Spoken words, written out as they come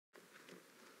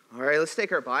All right, let's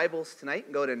take our Bibles tonight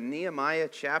and go to Nehemiah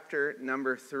chapter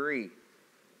number 3.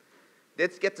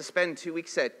 Did get to spend 2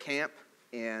 weeks at camp,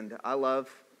 and I love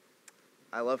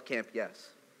Camp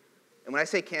Yes. And when I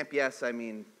say Camp Yes, I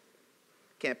mean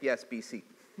Camp Yes BC.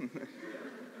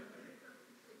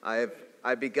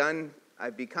 I've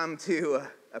become to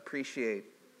appreciate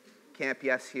Camp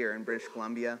Yes here in British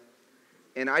Columbia.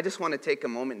 And I just want to take a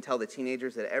moment and tell the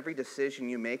teenagers that every decision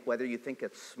you make, whether you think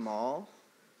it's small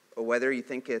or whether you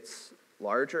think it's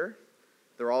larger,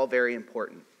 they're all very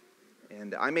important.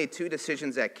 And I made 2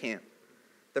 decisions at camp.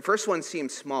 The first one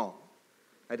seemed small.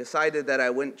 I decided that I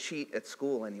wouldn't cheat at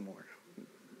school anymore.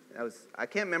 I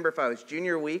can't remember if I was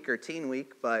junior week or teen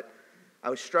week, but I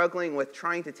was struggling with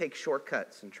trying to take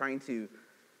shortcuts and trying to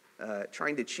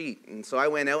cheat. And so I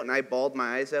went out and I bawled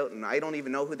my eyes out, and I don't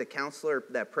even know who the counselor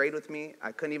that prayed with me.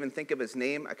 I couldn't even think of his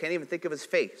name. I can't even think of his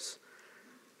face.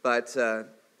 But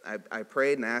I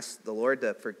prayed and asked the Lord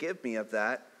to forgive me of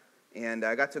that, and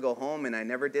I got to go home, and I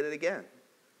never did it again.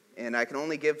 And I can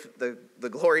only give the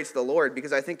glory to the Lord,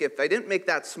 because I think if I didn't make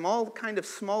that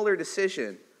smaller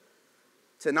decision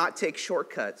to not take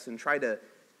shortcuts and try to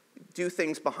do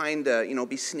things behind,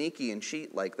 be sneaky and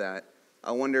cheat like that,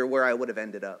 I wonder where I would have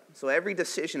ended up. So every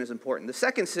decision is important. The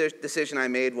second decision I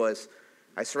made was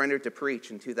I surrendered to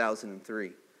preach in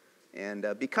 2003. And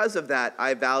because of that,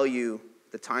 I value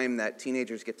the time that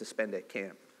teenagers get to spend at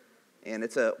camp. And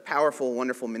it's a powerful,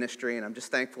 wonderful ministry, and I'm just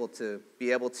thankful to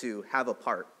be able to have a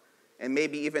part. And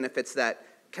maybe even if it's that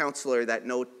counselor that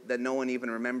no one even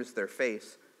remembers their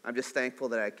face, I'm just thankful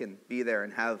that I can be there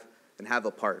and have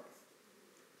a part.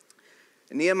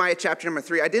 In Nehemiah chapter number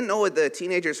 3, I didn't know the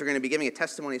teenagers were going to be giving a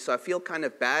testimony, so I feel kind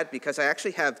of bad because I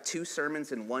actually have 2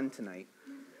 sermons in one tonight.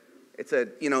 It's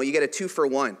you get a 2 for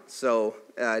 1. So,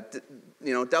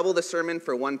 double the sermon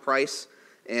for one price.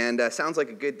 And sounds like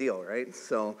a good deal, right?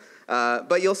 So,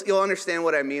 but you'll understand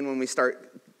what I mean when we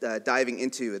start diving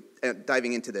into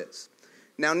this.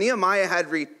 Now, Nehemiah had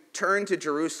returned to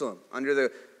Jerusalem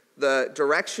under the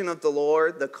direction of the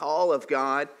Lord, the call of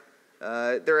God.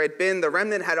 The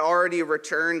remnant had already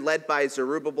returned, led by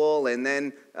Zerubbabel, and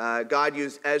then God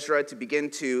used Ezra to begin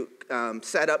to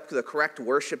set up the correct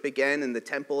worship again in the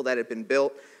temple that had been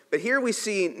built. But here we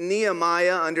see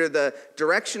Nehemiah under the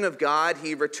direction of God.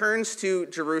 He returns to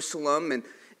Jerusalem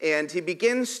and he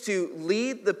begins to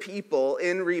lead the people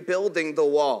in rebuilding the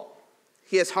wall.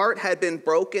 His heart had been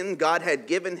broken. God had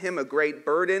given him a great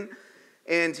burden.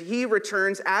 And he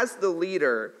returns as the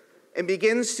leader and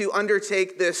begins to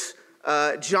undertake this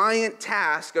giant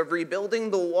task of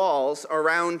rebuilding the walls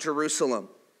around Jerusalem.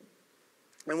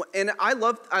 And I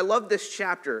love this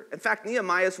chapter. In fact,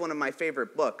 Nehemiah is one of my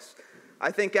favorite books. I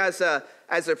think as a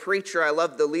preacher, I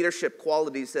love the leadership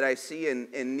qualities that I see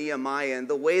in Nehemiah and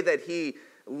the way that he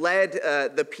led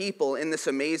the people in this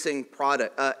amazing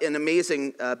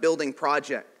building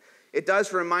project. It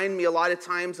does remind me a lot of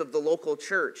times of the local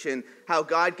church and how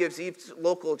God gives each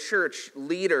local church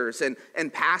leaders and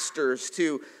pastors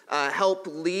to help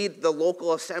lead the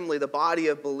local assembly, the body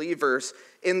of believers,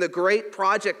 in the great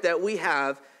project that we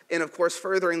have in, of course,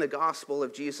 furthering the gospel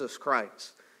of Jesus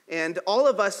Christ. And all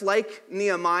of us, like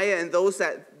Nehemiah and those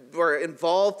that were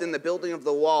involved in the building of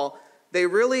the wall,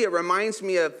 it reminds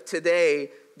me of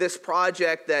today, this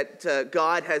project that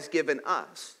God has given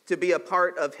us to be a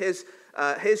part of his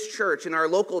church and our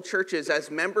local churches as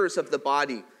members of the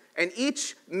body. And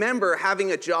each member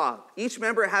having a job, each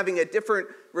member having a different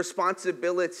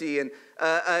responsibility and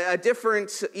a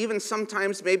different, even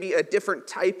sometimes maybe a different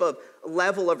type of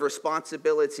level of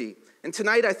responsibility. And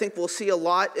tonight, I think we'll see a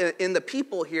lot in the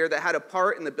people here that had a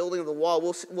part in the building of the wall.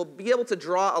 We'll be able to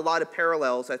draw a lot of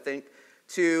parallels, I think,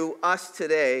 to us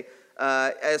today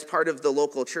as part of the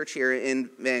local church here in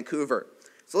Vancouver.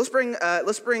 So let's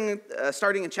bring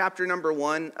starting in chapter number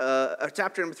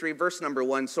 3, verse number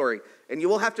 1. And you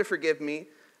will have to forgive me.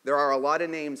 There are a lot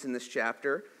of names in this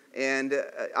chapter, and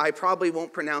I probably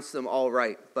won't pronounce them all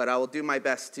right, but I will do my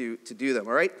best to do them.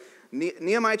 All right,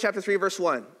 Nehemiah chapter 3, verse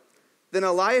 1. Then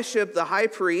Eliashib the high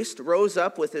priest rose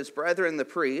up with his brethren the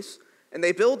priests, and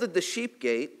they builded the sheep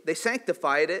gate. They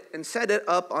sanctified it and set it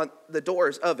up on the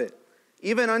doors of it.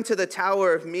 Even unto the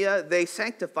tower of Meah they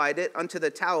sanctified it unto the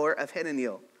tower of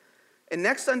Hananiel. And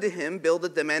next unto him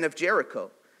builded the men of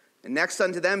Jericho. And next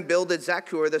unto them builded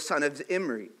Zaccur the son of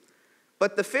Imri.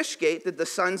 But the fish gate did the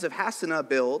sons of Hassenaah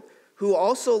build, who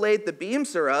also laid the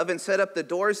beams thereof, and set up the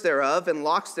doors thereof, and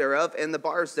locks thereof, and the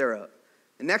bars thereof.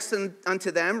 And next unto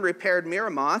them repaired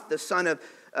Miramoth, the son of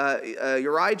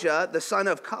Urijah, the son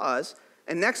of Koz.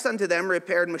 And next unto them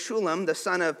repaired Meshullam, the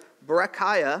son of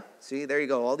Berechiah. See, there you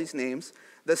go, all these names.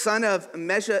 The son of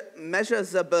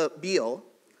Meshezabeel.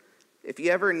 If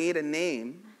you ever need a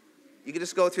name, you can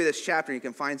just go through this chapter and you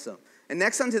can find some. And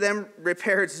next unto them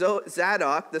repaired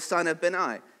Zadok, the son of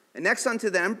Benai. And next unto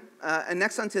them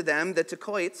the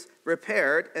Tekoites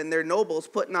repaired, and their nobles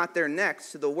put not their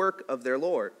necks to the work of their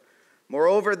Lord.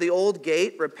 Moreover, the old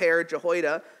gate repaired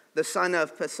Jehoiada, the son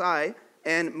of Pesai,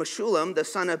 and Meshullam, the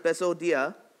son of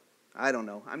Bezodiah. I don't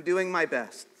know. I'm doing my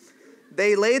best.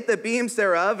 They laid the beams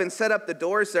thereof, and set up the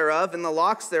doors thereof, and the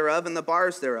locks thereof, and the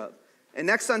bars thereof. And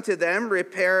next unto them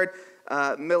repaired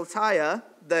Miltiah,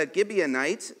 the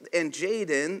Gibeonite, and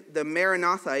Jadin, the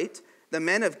Maranothite, the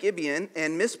men of Gibeon,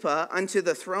 and Mizpah, unto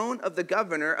the throne of the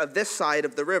governor of this side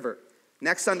of the river.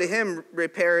 Next unto him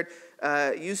repaired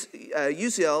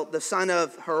Uziel, the son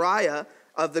of Hariah,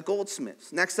 of the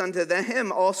goldsmiths. Next unto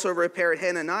him also repaired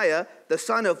Hananiah, the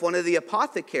son of one of the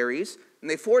apothecaries, and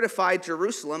they fortified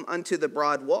Jerusalem unto the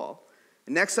broad wall.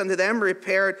 And next unto them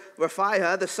repaired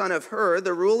Raphiah, the son of Hur,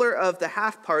 the ruler of the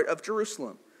half part of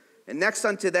Jerusalem. And next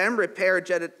unto them repaired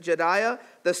Jediah,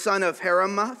 the son of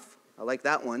Heramoth, I like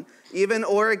that one, even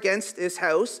or against his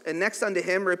house. And next unto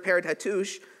him repaired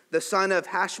Hattush, the son of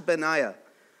Hashbaniah.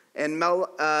 And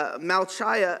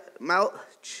Malchiah,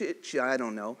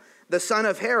 the son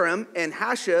of Haram, and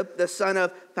Hashab, the son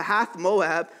of Pahath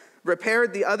Moab,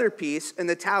 repaired the other piece in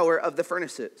the tower of the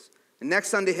furnaces. And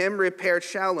next unto him repaired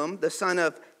Shallum, the son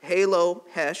of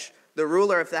Halo-Hesh, the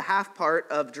ruler of the half part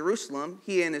of Jerusalem,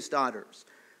 he and his daughters.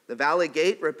 The valley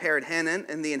gate repaired Hanan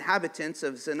and the inhabitants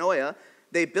of Zenoiah.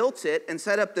 They built it and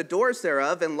set up the doors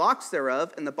thereof, and locks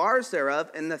thereof, and the bars thereof,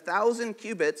 and 1,000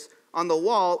 cubits on the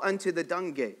wall unto the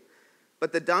dung gate.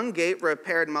 But the dung gate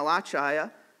repaired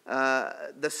Malachiah,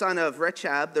 the son of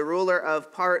Rechab, the ruler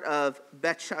of part of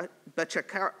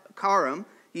Bethchakaram.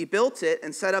 He built it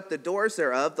and set up the doors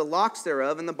thereof, the locks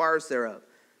thereof, and the bars thereof.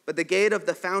 But the gate of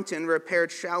the fountain repaired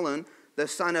Shallun, the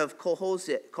son of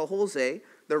Koholze,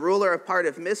 the ruler of part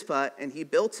of Mizpah, and he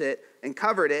built it and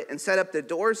covered it and set up the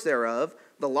doors thereof,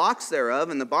 the locks thereof,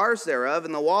 and the bars thereof,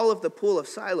 and the wall of the pool of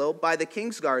Silo by the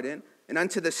king's garden, and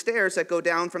unto the stairs that go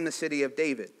down from the city of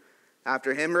David.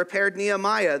 After him repaired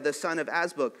Nehemiah, the son of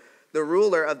Azbuk, the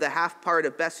ruler of the half part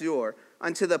of Bethzur,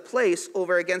 unto the place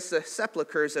over against the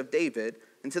sepulchres of David,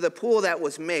 and to the pool that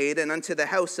was made, and unto the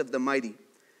house of the mighty.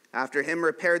 After him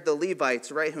repaired the Levites,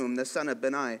 Rehum, the son of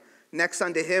Benai. Next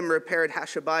unto him repaired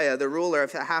Hashabiah, the ruler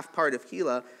of the half part of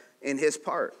Keilah, in his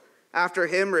part. After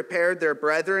him repaired their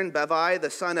brethren, Bevi, the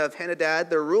son of Henadad,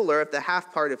 the ruler of the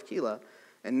half part of Keilah.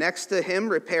 And next to him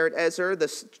repaired Ezer,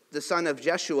 the son of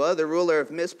Jeshua, the ruler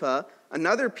of Mizpah,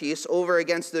 another piece over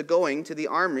against the going to the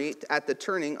armory at the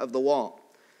turning of the wall.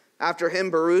 After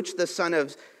him Baruch, the son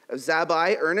of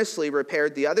Zabbai, earnestly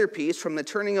repaired the other piece from the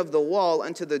turning of the wall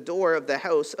unto the door of the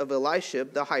house of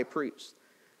Elishib, the high priest.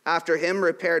 After him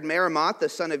repaired Meremoth, the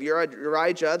son of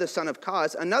Urijah, the son of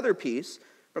Koz, another piece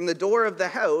from the door of the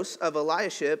house of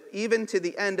Eliashib, even to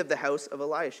the end of the house of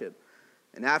Eliashib.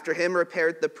 And after him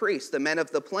repaired the priests, the men of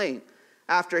the plain.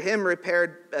 After him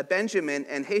repaired Benjamin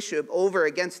and Hashub over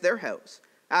against their house.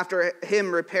 After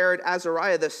him repaired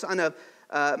Azariah, the son of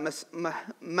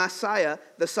Messiah,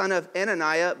 the son of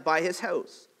Ananiah, by his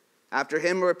house. After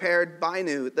him repaired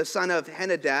Binu, the son of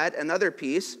Henadad, another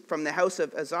piece from the house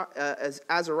of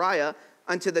Azariah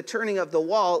unto the turning of the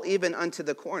wall, even unto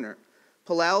the corner.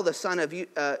 Palal, the son of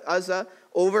Uzzah,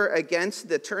 over against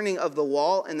the turning of the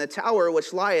wall, and the tower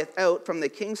which lieth out from the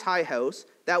king's high house,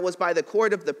 that was by the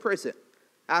court of the prison.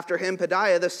 After him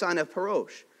Pedaiah, the son of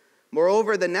Parosh.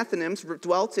 Moreover, the Nethinims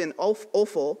dwelt in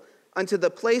Ophel, unto the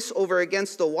place over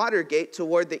against the water gate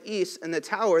toward the east, and the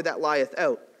tower that lieth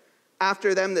out.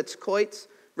 After them the Tekoites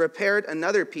repaired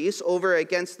another piece over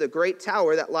against the great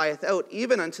tower that lieth out,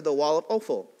 even unto the wall of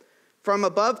Ophel. From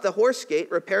above the horse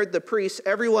gate repaired the priests,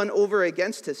 everyone over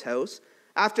against his house.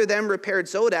 After them repaired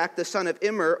Zodak, the son of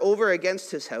Immer, over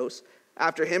against his house.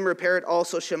 After him repaired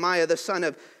also Shemaiah, the son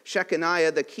of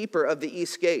Shechaniah, the keeper of the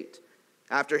east gate.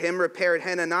 After him repaired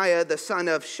Hananiah, the son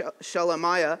of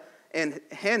Shelemiah, and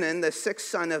Hanan, the sixth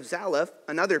son of Zalaph,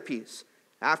 another piece.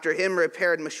 After him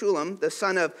repaired Meshullam, the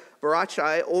son of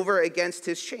Barachai, over against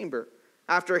his chamber.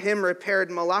 After him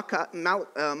repaired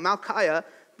Malchiah,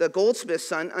 the goldsmith's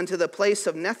son, unto the place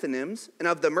of Nethinims, and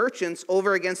of the merchants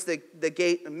over against the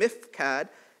gate Mifkad,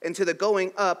 and to the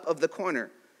going up of the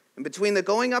corner. And between the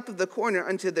going up of the corner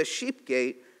unto the sheep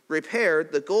gate,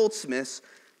 repaired the goldsmiths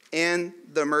and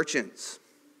the merchants.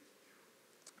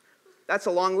 That's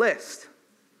a long list.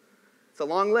 It's a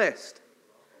long list.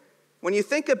 When you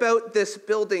think about this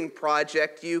building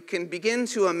project, you can begin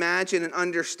to imagine and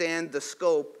understand the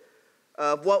scope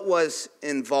of what was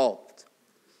involved.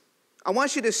 I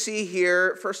want you to see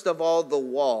here, first of all, the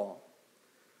wall.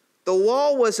 The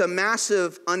wall was a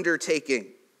massive undertaking.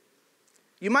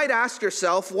 You might ask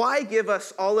yourself, why give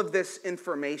us all of this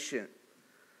information?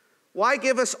 Why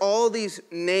give us all these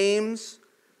names,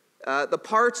 the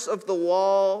parts of the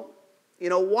wall?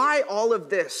 Why all of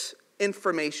this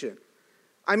information?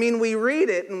 I mean, we read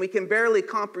it and we can barely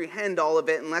comprehend all of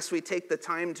it unless we take the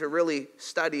time to really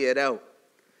study it out.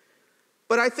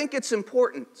 But I think it's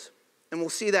important, and we'll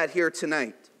see that here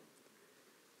tonight.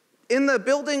 In the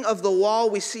building of the wall,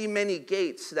 we see many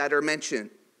gates that are mentioned.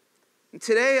 And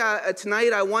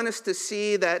tonight, I want us to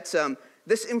see that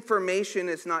this information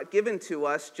is not given to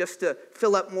us just to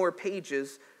fill up more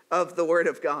pages of the Word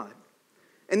of God.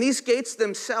 And these gates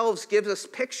themselves give us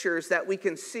pictures that we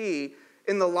can see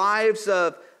in the lives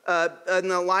of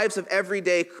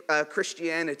everyday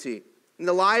Christianity, in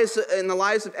the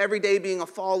lives of everyday being a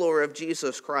follower of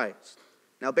Jesus Christ.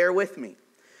 Now, bear with me.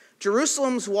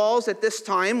 Jerusalem's walls at this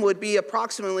time would be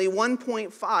approximately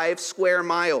 1.5 square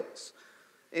miles.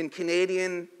 In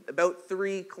Canadian, about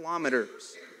 3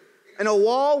 kilometers. And a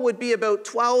wall would be about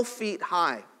 12 feet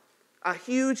high. A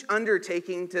huge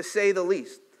undertaking, to say the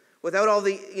least. Without all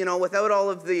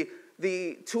of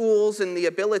the tools and the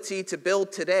ability to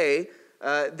build today,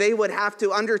 they would have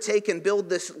to undertake and build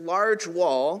this large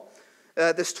wall,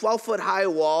 this 12-foot high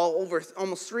wall, over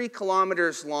almost 3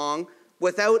 kilometers long,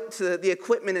 without the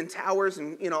equipment and towers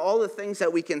and all the things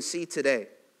that we can see today.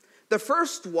 The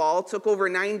first wall took over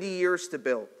 90 years to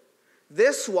build.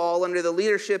 This wall, under the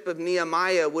leadership of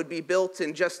Nehemiah, would be built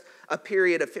in just a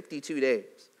period of 52 days.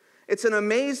 It's an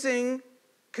amazing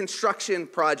construction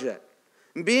project.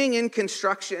 Being in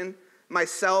construction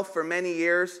myself for many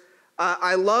years,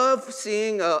 I love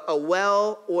seeing a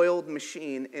well-oiled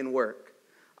machine in work.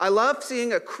 I love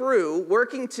seeing a crew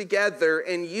working together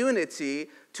in unity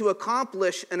to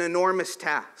accomplish an enormous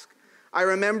task. I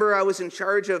remember I was in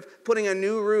charge of putting a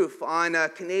new roof on a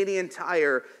Canadian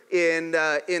Tire in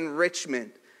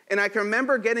Richmond. And I can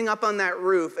remember getting up on that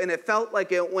roof, and it felt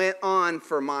like it went on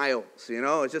for miles.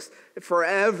 It's just a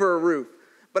forever roof.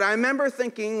 But I remember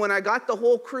thinking, when I got the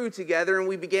whole crew together and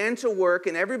we began to work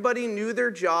and everybody knew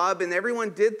their job and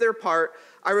everyone did their part,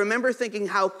 I remember thinking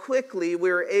how quickly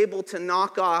we were able to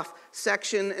knock off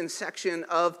section and section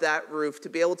of that roof to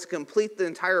be able to complete the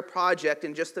entire project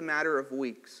in just a matter of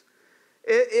weeks.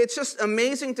 It's just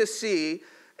amazing to see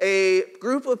a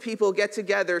group of people get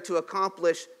together to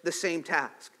accomplish the same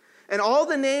task. And all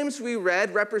the names we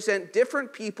read represent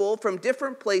different people from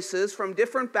different places, from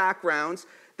different backgrounds,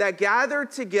 that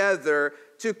gathered together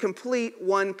to complete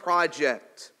one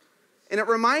project. And it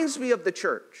reminds me of the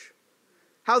church.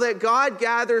 How that God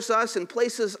gathers us and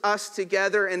places us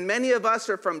together, and many of us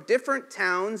are from different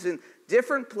towns and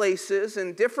different places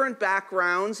and different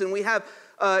backgrounds, and we have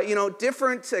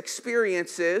different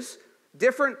experiences,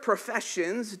 different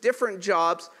professions, different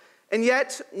jobs, and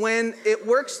yet when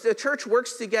the church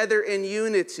works together in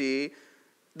unity,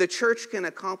 the church can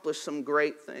accomplish some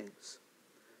great things.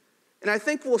 And I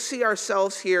think we'll see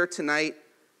ourselves here tonight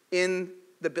in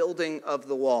the building of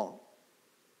the wall.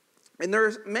 And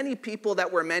there's many people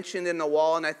that were mentioned in the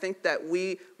wall, and I think that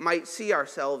we might see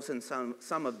ourselves in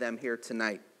some of them here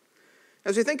tonight.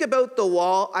 As we think about the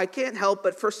wall, I can't help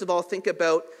but first of all think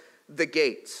about the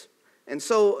gates. And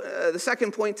so the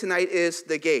second point tonight is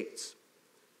the gates.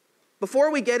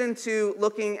 Before we get into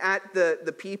looking at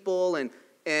the people, and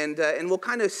we'll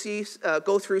kind of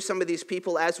go through some of these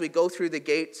people as we go through the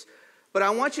gates, but I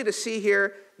want you to see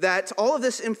here that all of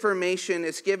this information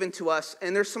is given to us,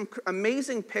 and there's some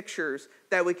amazing pictures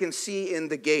that we can see in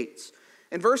the gates.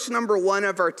 In verse number 1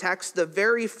 of our text, the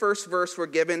very first verse we're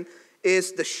given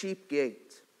is the sheep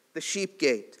gate. The sheep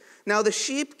gate. Now, the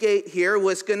sheep gate here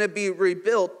was going to be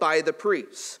rebuilt by the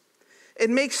priests. It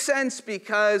makes sense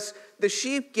because the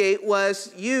sheep gate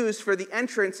was used for the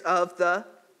entrance of the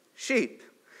sheep.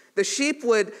 The sheep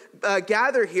would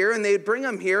gather here, and they'd bring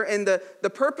them here, and the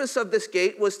purpose of this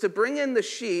gate was to bring in the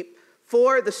sheep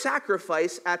for the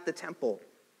sacrifice at the temple.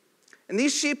 And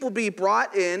these sheep will be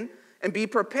brought in and be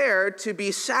prepared to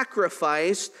be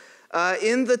sacrificed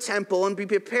in the temple and be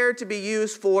prepared to be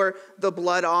used for the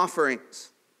blood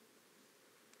offerings.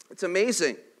 It's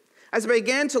amazing. As I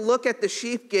began to look at the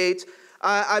sheep gate,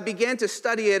 I began to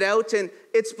study it out, and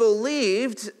it's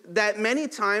believed that many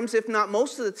times, if not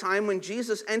most of the time, when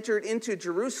Jesus entered into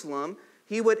Jerusalem,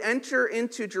 he would enter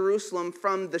into Jerusalem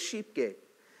from the sheep gate.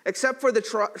 Except for the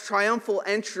triumphal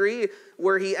entry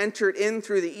where he entered in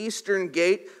through the eastern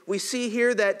gate, we see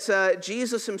here that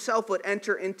Jesus himself would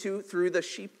enter into through the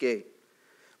sheep gate.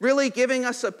 Really giving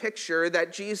us a picture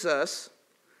that Jesus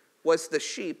was the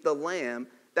sheep, the lamb,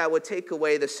 that would take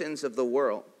away the sins of the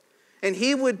world. And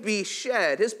he would be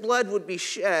shed, his blood would be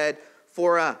shed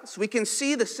for us. We can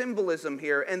see the symbolism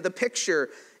here and the picture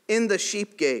in the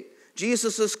sheep gate.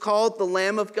 Jesus is called the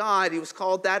Lamb of God. He was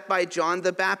called that by John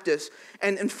the Baptist.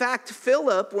 And in fact,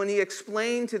 Philip, when he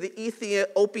explained to the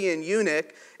Ethiopian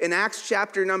eunuch in Acts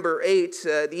chapter number 8,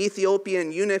 the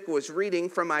Ethiopian eunuch was reading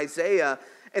from Isaiah,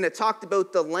 and it talked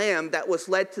about the lamb that was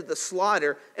led to the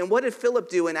slaughter. And what did Philip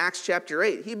do in Acts chapter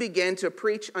 8? He began to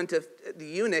preach unto the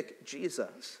eunuch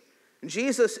Jesus.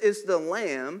 Jesus is the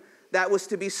lamb that was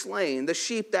to be slain, the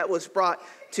sheep that was brought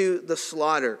to the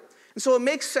slaughter. And so it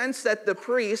makes sense that the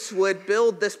priests would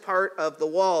build this part of the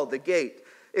wall, the gate.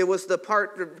 It was the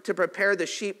part to prepare the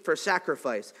sheep for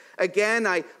sacrifice. Again,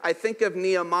 I think of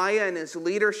Nehemiah and his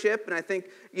leadership, and I think,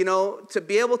 to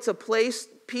be able to place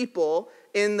people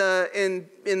in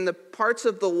the parts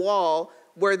of the wall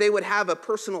where they would have a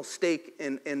personal stake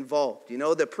involved.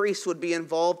 The priests would be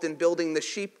involved in building the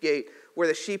sheep gate where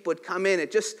the sheep would come in.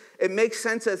 It makes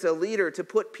sense as a leader to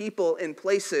put people in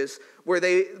places where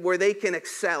they can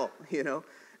excel,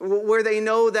 where they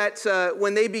know that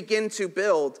when they begin to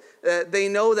build, they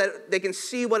know that they can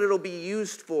see what it'll be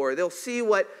used for. They'll see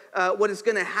what is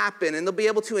going to happen, and they'll be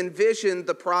able to envision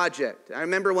the project. I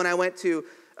remember when I went to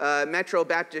Metro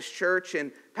Baptist Church,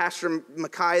 and Pastor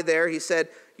Mackay there, he said,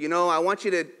 I want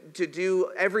you to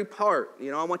do every part.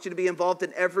 I want you to be involved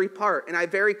in every part. And I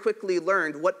very quickly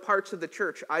learned what parts of the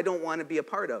church I don't want to be a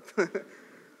part of.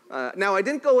 Now, I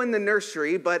didn't go in the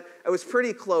nursery, but I was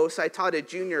pretty close. I taught a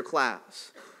junior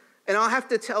class. And I'll have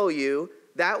to tell you,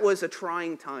 that was a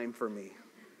trying time for me.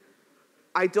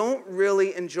 I don't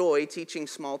really enjoy teaching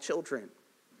small children.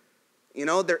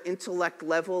 Their intellect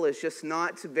level is just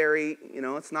not very,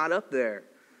 it's not up there.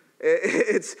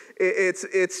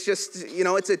 It's just,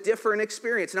 it's a different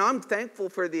experience. Now, I'm thankful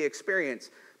for the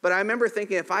experience, but I remember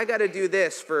thinking, if I got to do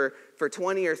this for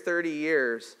 20 or 30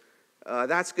 years,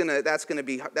 that's gonna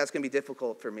be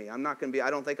difficult for me. I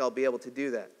don't think I'll be able to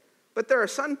do that. But there are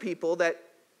some people that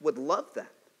would love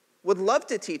that, would love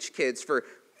to teach kids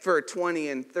for 20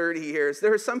 and 30 years.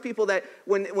 There are some people that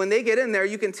when they get in there,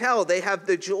 you can tell they have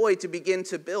the joy to begin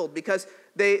to build because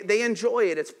they enjoy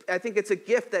it. I think it's a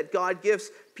gift that God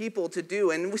gives people to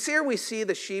do. And here we see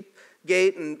the sheep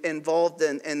gate involved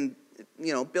in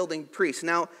building priests.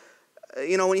 Now,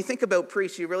 when you think about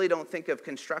priests, you really don't think of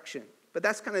construction. But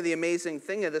that's kind of the amazing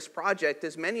thing of this project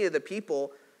is many of the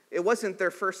people, it wasn't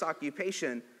their first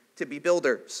occupation to be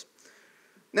builders.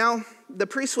 Now, the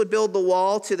priests would build the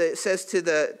wall to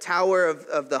the Tower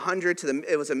of the 100,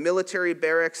 it was a military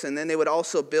barracks, and then they would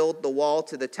also build the wall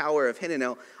to the Tower of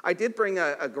Hinnom. I did bring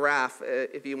a graph,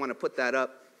 if you want to put that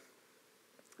up.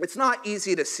 It's not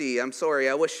easy to see, I'm sorry.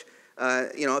 I wish,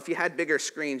 if you had bigger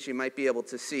screens, you might be able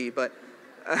to see, but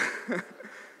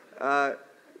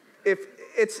if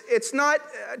it's not,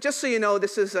 just so you know,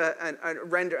 this is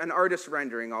an artist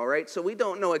rendering, all right? So we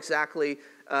don't know exactly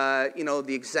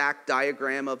the exact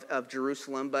diagram of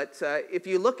Jerusalem. But if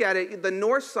you look at it, the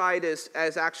north side is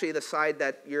actually the side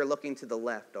that you're looking to the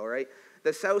left, all right?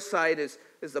 The south side is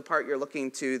the part you're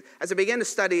looking to. As I began to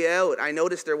study out, I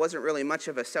noticed there wasn't really much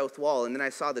of a south wall. And then I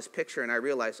saw this picture and I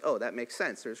realized, oh, that makes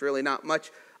sense. There's really not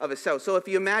much of a south. So if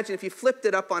you flipped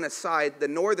it up on a side, the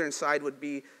northern side would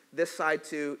be this side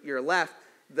to your left,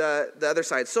 the other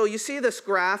side. So you see this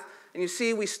graph, and you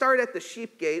see we start at the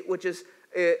sheep gate, which is,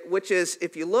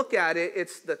 if you look at it,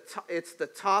 it's the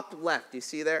top left. You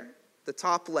see there? The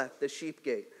top left, the sheep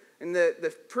gate. And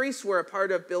the priests were a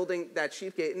part of building that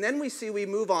sheep gate. And then we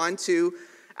move on to,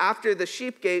 after the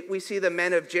sheep gate, we see the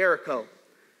men of Jericho.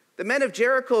 The men of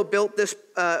Jericho built this,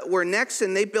 were next,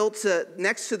 and they built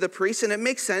next to the priests. And it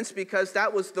makes sense because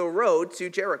that was the road to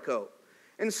Jericho.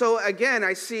 And so again,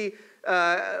 I see,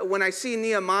 when I see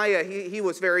Nehemiah, he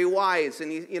was very wise,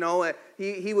 and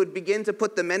he would begin to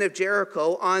put the men of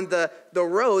Jericho on the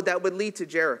road that would lead to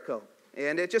Jericho.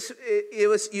 And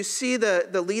you see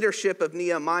the leadership of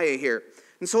Nehemiah here.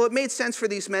 And so it made sense for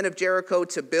these men of Jericho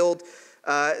to build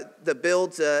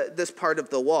this part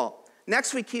of the wall.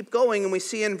 Next, we keep going, and we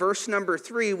see in verse number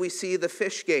 3, we see the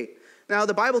fish gate. Now,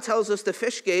 the Bible tells us the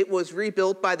fish gate was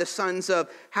rebuilt by the sons of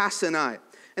Hassanai.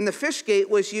 And the fish gate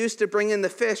was used to bring in the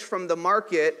fish from the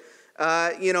market,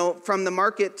 probably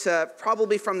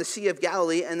from the Sea of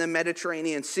Galilee and the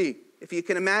Mediterranean Sea. If you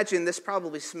can imagine, this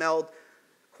probably smelled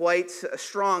quite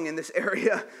strong in this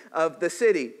area of the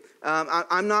city.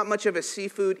 I'm not much of a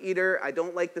seafood eater. I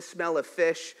don't like the smell of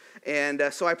fish. And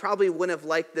so I probably wouldn't have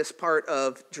liked this part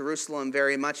of Jerusalem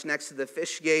very much next to the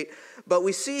fish gate. But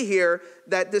we see here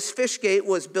that this fish gate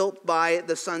was built by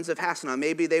the sons of Hassanah.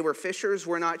 Maybe they were fishers,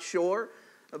 we're not sure.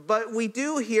 But we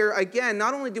do here, again,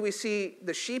 not only do we see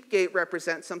the sheep gate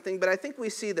represent something, but I think we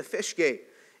see the fish gate.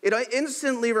 It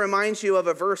instantly reminds you of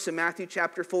a verse in Matthew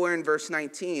chapter 4 and verse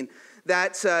 19,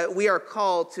 that we are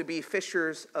called to be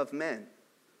fishers of men.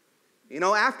 You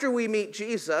know, after we meet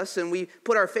Jesus and we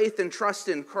put our faith and trust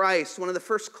in Christ, one of the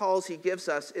first calls he gives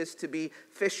us is to be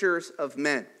fishers of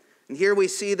men. And here we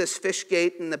see this fish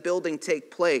gate and the building take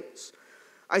place.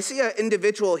 I see an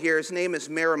individual here, his name is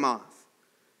Meremoth,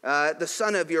 the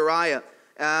son of Uriah.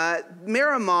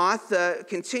 Meremoth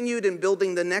continued in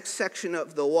building the next section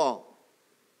of the wall.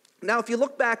 Now, if you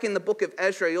look back in the book of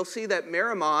Ezra, you'll see that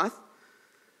Meremoth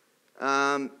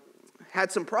had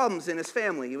some problems in his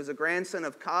family. He was a grandson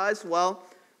of Kaz. Well,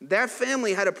 their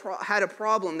family had a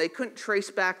problem. They couldn't trace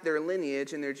back their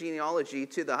lineage and their genealogy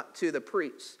to the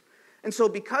priests. And so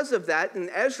because of that, in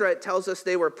Ezra it tells us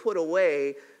they were put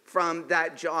away from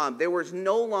that job. They were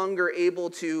no longer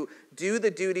able to do the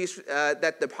duties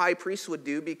that the high priest would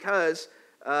do because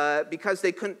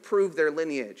they couldn't prove their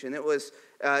lineage. And it was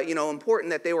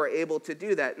important that they were able to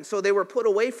do that. And so they were put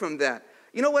away from that.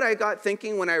 You know what I got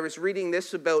thinking when I was reading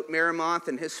this about Meremoth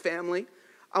and his family?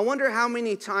 I wonder how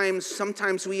many times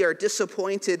sometimes we are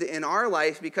disappointed in our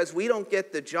life because we don't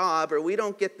get the job or we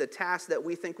don't get the task that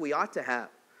we think we ought to have.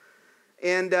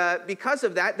 And because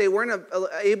of that, they weren't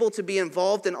able to be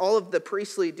involved in all of the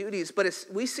priestly duties. But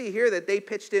we see here that they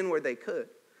pitched in where they could.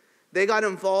 They got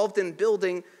involved in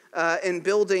building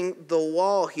the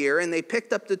wall here, and they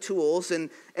picked up the tools,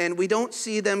 and we don't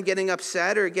see them getting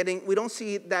upset we don't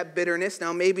see that bitterness.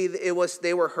 Now, maybe they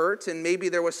were hurt, and maybe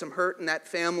there was some hurt in that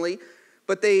family,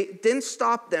 but they didn't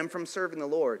stop them from serving the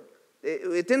Lord.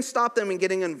 It didn't stop them in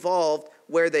getting involved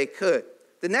where they could.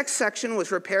 The next section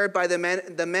was repaired by the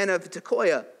men of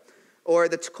Tekoa, or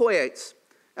the Tekoites.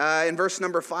 In verse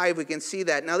number 5, we can see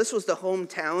that. Now, this was the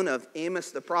hometown of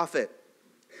Amos the prophet,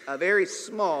 a very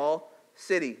small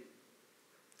city.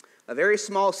 A very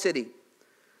small city.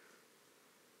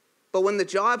 But when the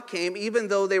job came, even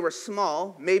though they were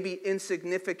small, maybe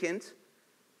insignificant,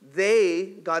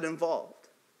 they got involved.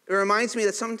 It reminds me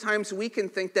that sometimes we can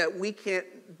think that we can't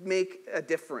make a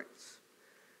difference.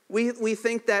 We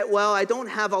think that, well, I don't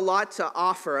have a lot to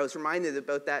offer. I was reminded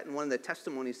about that in one of the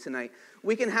testimonies tonight.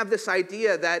 We can have this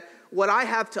idea that what I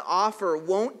have to offer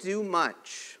won't do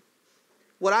much.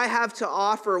 What I have to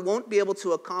offer won't be able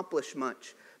to accomplish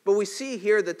much. But we see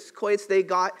here that the Tekoites, they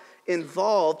got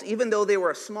involved, even though they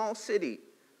were a small city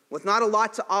with not a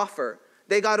lot to offer.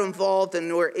 They got involved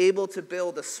and were able to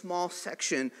build a small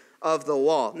section of the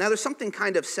wall. Now, there's something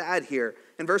kind of sad here.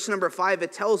 In verse number 5,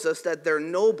 it tells us that their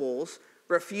nobles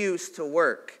refused to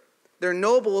work. Their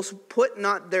nobles put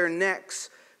not their necks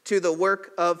to the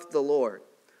work of the Lord.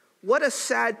 What a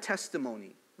sad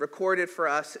testimony recorded for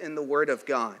us in the Word of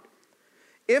God.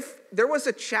 If there was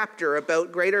a chapter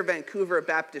about Greater Vancouver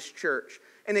Baptist Church,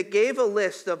 and it gave a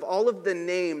list of all of the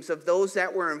names of those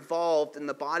that were involved in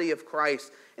the body of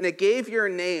Christ, and it gave your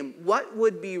name, what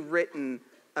would be written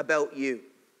about you?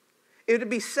 It would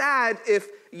be sad if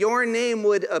your name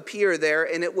would appear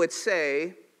there and it would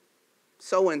say,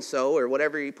 so-and-so, or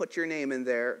whatever you put your name in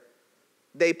there,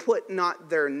 they put not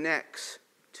their necks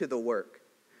to the work.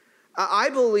 I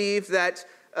believe that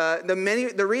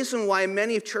the reason why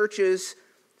many churches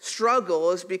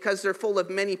struggle is because they're full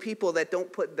of many people that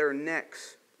don't put their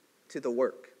necks to the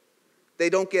work. They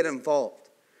don't get involved.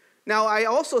 Now, I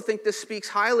also think this speaks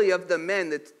highly of the men,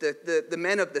 the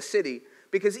men of the city,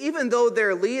 because even though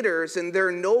their leaders and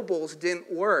their nobles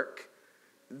didn't work,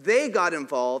 they got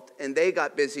involved and they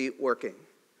got busy working.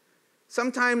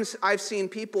 Sometimes I've seen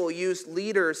people use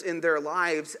leaders in their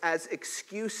lives as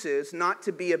excuses not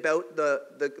to be about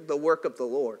the work of the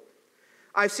Lord.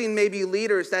 I've seen maybe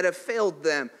leaders that have failed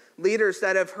them, leaders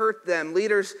that have hurt them,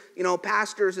 leaders,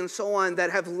 pastors and so on that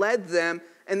have led them,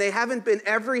 and they haven't been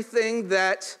everything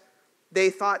that they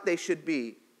thought they should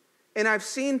be. And I've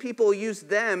seen people use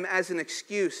them as an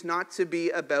excuse not to be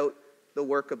about the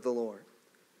work of the Lord.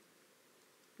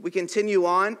 We continue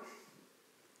on,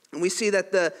 and we see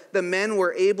that the men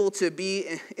were able to be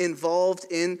involved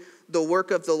in the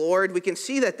work of the Lord. We can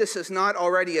see that this is not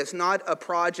a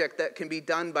project that can be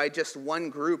done by just one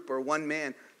group or one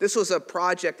man. This was a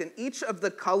project, and each of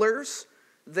the colors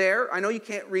there, I know you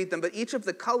can't read them, but each of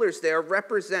the colors there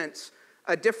represents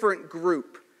a different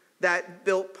group that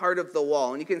built part of the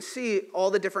wall. And you can see all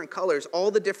the different colors,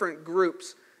 all the different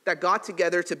groups that got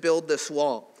together to build this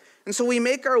wall. And so we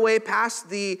make our way past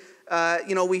we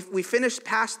finished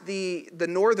past the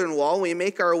northern wall. We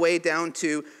make our way down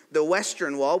to the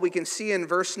western wall. We can see in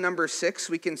verse number 6,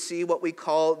 we can see what we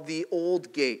call the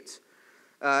old gate.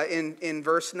 In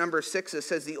verse number 6, it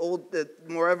says,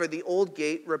 moreover, the old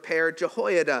gate repaired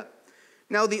Jehoiada.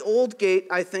 Now, the old gate,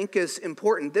 I think, is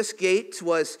important. This gate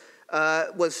was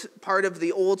was part of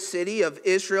the old city of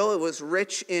Israel. It was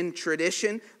rich in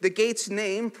tradition. The gate's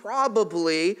name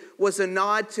probably was a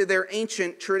nod to their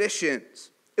ancient traditions.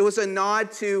 It was a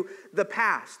nod to the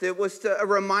past. It was a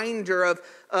reminder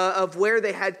of where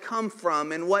they had come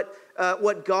from and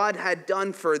what God had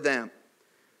done for them.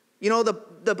 You know,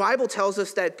 the Bible tells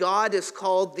us that God is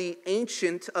called the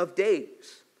Ancient of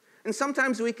Days. And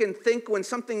sometimes we can think when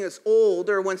something is old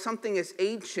or when something is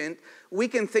ancient, we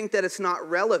can think that it's not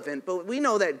relevant. But we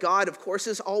know that God, of course,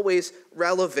 is always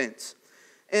relevant.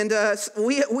 And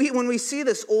when we see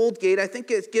this old gate, I think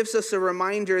it gives us a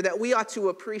reminder that we ought to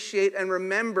appreciate and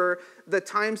remember the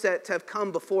times that have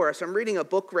come before us. I'm reading a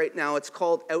book right now. It's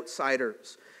called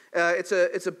Outsiders.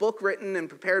 It's a book written and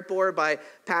prepared for by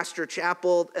Pastor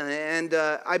Chappell, and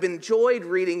I've enjoyed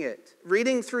reading it.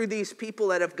 Reading through these people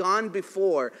that have gone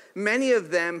before, many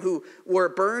of them who were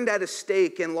burned at a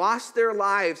stake and lost their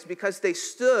lives because they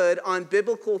stood on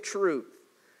biblical truth.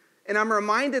 And I'm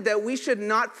reminded that we should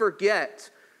not forget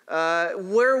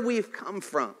where we've come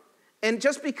from. And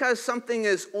just because something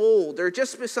is old or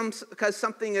just because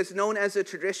something is known as a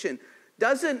tradition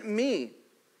doesn't mean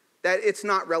that it's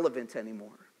not relevant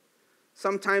anymore.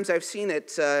 Sometimes I've seen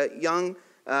it,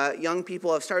 young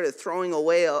people have started throwing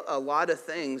away a lot of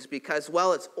things because,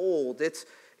 well, it's old, it's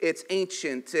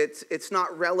ancient, it's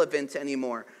not relevant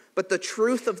anymore. But the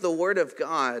truth of the Word of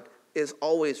God is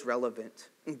always relevant.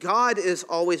 God is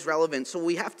always relevant, so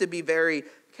we have to be very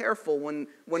careful when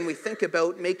we think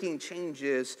about making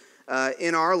changes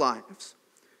in our lives.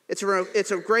 It's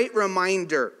a great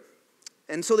reminder.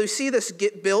 And so we see this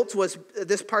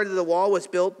this part of the wall was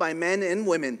built by men and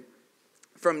women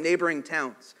from neighboring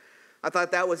towns. I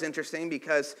thought that was interesting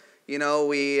because, we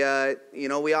live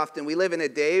in a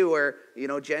day where,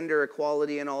 gender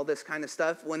equality and all this kind of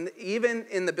stuff. When even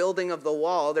in the building of the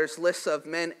wall, there's lists of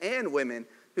men and women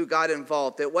who got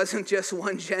involved. It wasn't just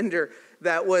one gender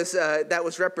that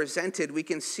was represented. We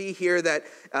can see here that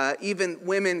even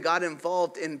women got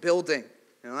involved in building.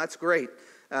 That's great.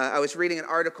 I was reading an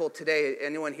article today.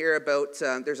 Anyone hear about,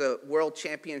 there's a world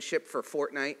championship for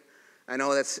Fortnite? I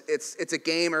know it's a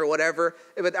game or whatever,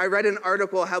 but I read an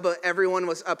article how about everyone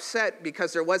was upset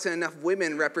because there wasn't enough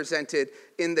women represented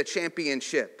in the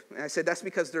championship. And I said, that's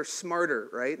because they're smarter,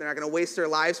 right? They're not going to waste their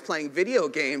lives playing video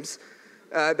games.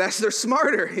 They're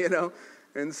smarter,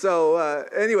 And so,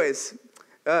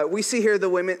 we see here the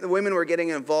women were getting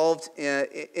involved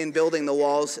in building the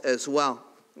walls as well.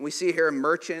 We see here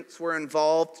merchants were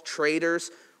involved,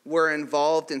 traders were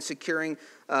involved in securing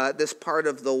this part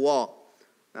of the wall.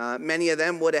 Many of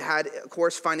them would have had, of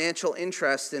course, financial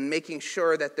interest in making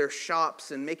sure that their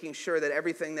shops and making sure that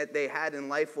everything that they had in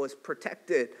life was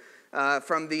protected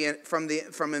from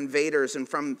invaders and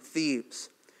from thieves.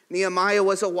 Nehemiah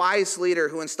was a wise leader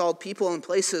who installed people in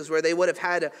places where they would have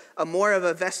had a more of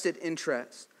a vested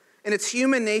interest. And it's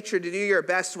human nature to do your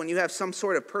best when you have some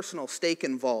sort of personal stake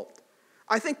involved.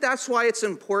 I think that's why it's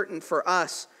important for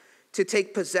us to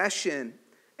take possession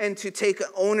and to take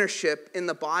ownership in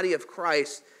the body of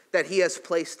Christ that he has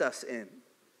placed us in.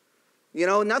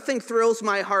 Nothing thrills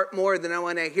my heart more than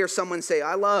when I hear someone say,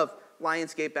 I love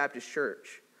Lionsgate Baptist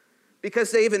Church,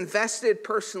 because they've invested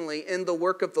personally in the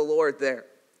work of the Lord there.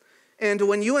 And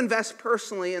when you invest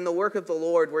personally in the work of the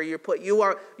Lord, where you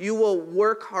will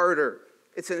work harder.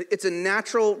 It's a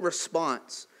natural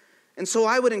response. And so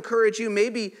I would encourage you,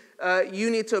 maybe you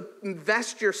need to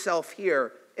invest yourself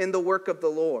here in the work of the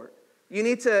Lord. You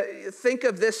need to think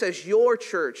of this as your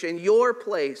church and your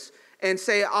place and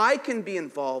say, I can be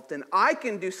involved and I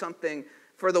can do something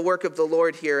for the work of the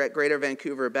Lord here at Greater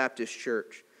Vancouver Baptist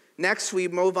Church. Next, we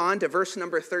move on to verse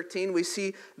number 13. We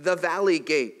see the Valley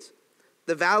Gate.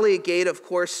 The Valley Gate, of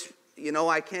course,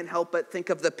 I can't help but think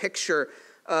of the picture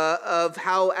of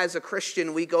how, as a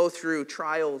Christian, we go through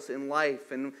trials in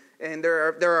life. And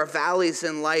there are valleys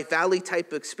in life,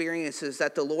 valley-type experiences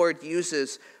that the Lord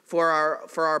uses for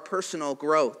our personal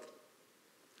growth.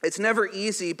 It's never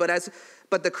easy, but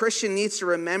the Christian needs to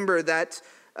remember that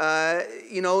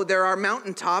there are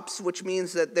mountaintops, which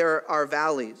means that there are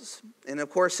valleys. And of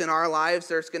course, in our lives,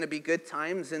 there's going to be good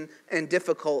times and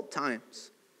difficult times.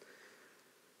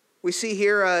 We see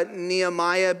here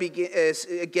Nehemiah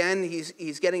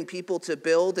he's getting people to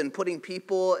build and putting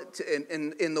people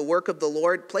in the work of the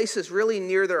Lord, places really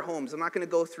near their homes. I'm not going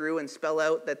to go through and spell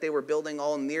out that they were building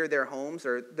all near their homes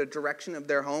or the direction of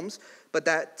their homes, but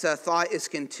that thought is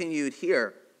continued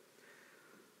here.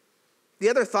 The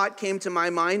other thought came to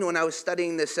my mind when I was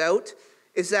studying this out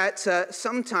is that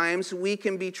sometimes we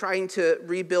can be trying to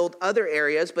rebuild other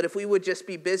areas, but if we would just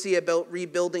be busy about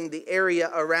rebuilding the area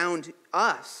around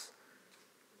us,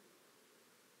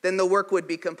 then the work would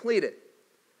be completed.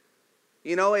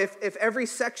 You know, if every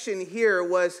section here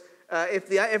was,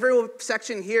 every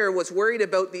section here was worried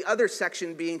about the other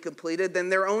section being completed, then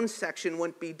their own section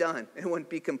wouldn't be done. It wouldn't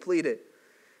be completed.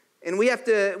 And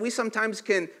we sometimes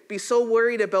can be so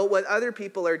worried about what other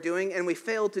people are doing, and we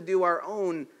fail to do our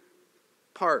own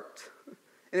part.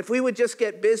 And if we would just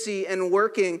get busy and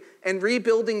working and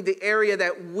rebuilding the area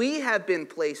that we have been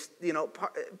placed,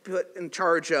 put in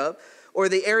charge of, or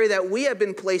the area that we have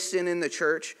been placed in the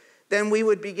church, then we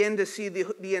would begin to see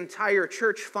the entire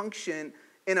church function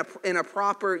in a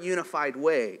proper, unified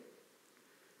way.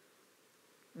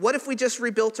 What if we just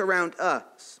rebuilt around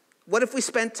us? What if we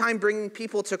spent time bringing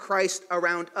people to Christ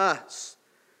around us?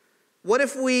 What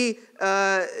if we,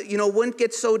 wouldn't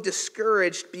get so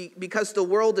discouraged because the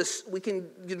world is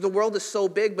so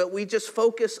big, but we just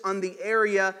focus on the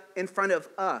area in front of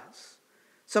us?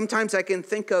 Sometimes I can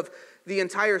think of the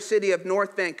entire city of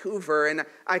North Vancouver, and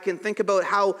I can think about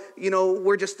how,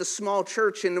 we're just a small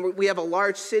church and we have a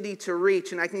large city to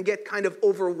reach, and I can get kind of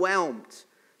overwhelmed,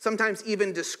 sometimes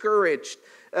even discouraged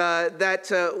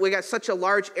that we got such a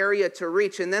large area to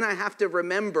reach. And then I have to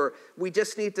remember, we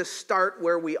just need to start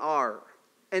where we are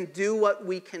and do what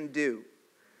we can do.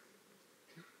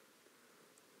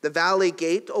 The valley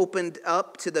gate opened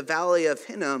up to the valley of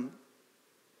Hinnom,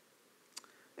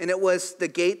 and it was the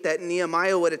gate that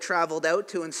Nehemiah would have traveled out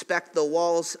to inspect the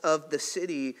walls of the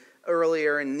city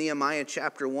earlier in Nehemiah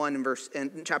chapter 1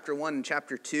 and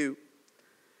chapter 2.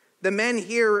 The men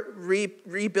here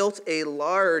rebuilt a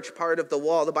large part of the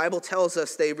wall. The Bible tells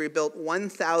us they rebuilt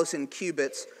 1,000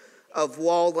 cubits of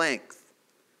wall length,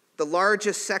 the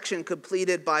largest section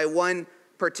completed by one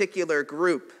particular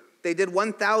group. They did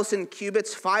 1,000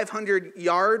 cubits, 500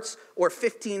 yards, or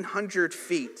 1,500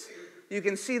 feet. You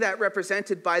can see that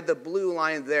represented by the blue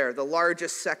line there, the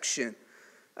largest section.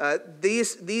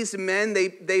 These men,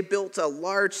 they built a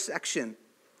large section.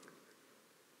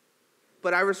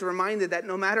 But I was reminded that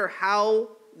no matter how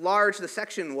large the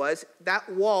section was, that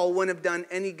wall wouldn't have done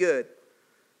any good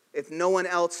if no one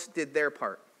else did their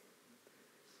part.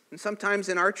 And sometimes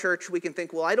in our church we can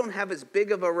think, well, I don't have as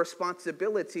big of a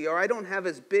responsibility, or I don't have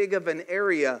as big of an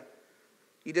area.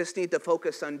 You just need to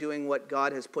focus on doing what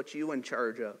God has put you in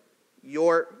charge of,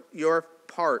 your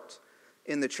part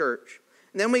in the church.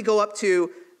 And then we go up to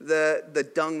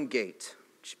the dung gate,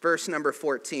 verse number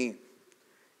 14.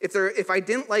 If I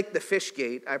didn't like the fish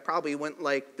gate, I probably wouldn't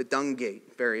like the dung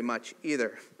gate very much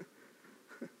either.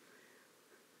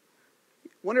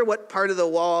 Wonder what part of the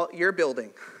wall you're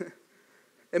building.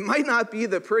 It might not be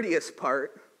the prettiest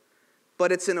part,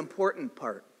 but it's an important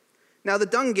part. Now, the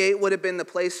dung gate would have been the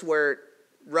place where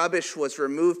rubbish was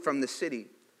removed from the city.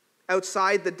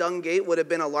 Outside the dung gate would have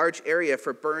been a large area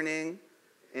for burning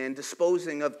and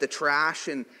disposing of the trash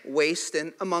and waste,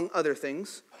 and among other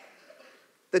things.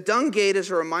 The dung gate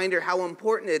is a reminder how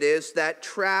important it is that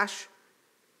trash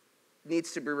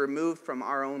needs to be removed from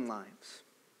our own lives.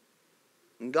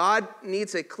 And God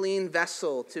needs a clean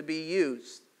vessel to be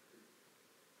used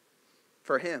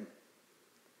for Him.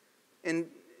 And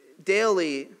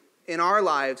daily in our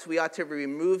lives, we ought to be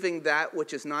removing that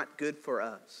which is not good for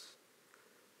us.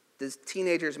 The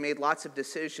teenagers made lots of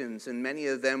decisions, and many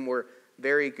of them were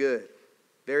very good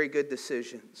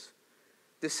decisions.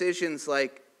 Decisions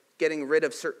like getting rid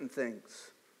of certain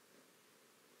things.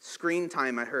 Screen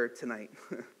time, I heard tonight.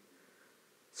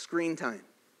 Screen time.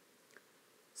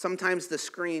 Sometimes the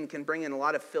screen can bring in a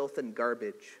lot of filth and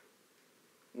garbage.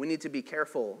 We need to be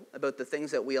careful about the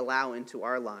things that we allow into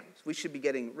our lives. We should be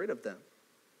getting rid of them.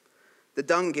 The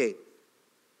dung gate.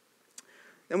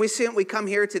 Then we come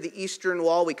here to the eastern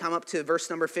wall. We come up to verse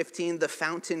number 15, the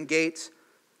fountain gate.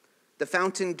 The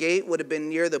fountain gate would have been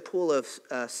near the pool of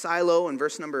Siloam in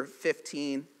verse number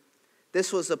 15.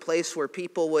 This was a place where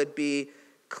people would be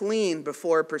clean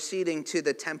before proceeding to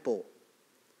the temple.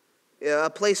 A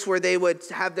place where they would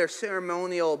have their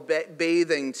ceremonial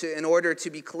bathing in order to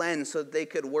be cleansed so that they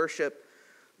could worship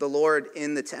the Lord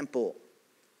in the temple.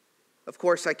 Of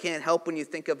course, I can't help when you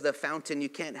think of the fountain, you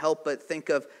can't help but think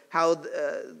of how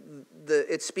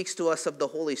it speaks to us of the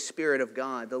Holy Spirit of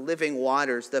God, the living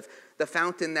waters, the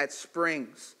fountain that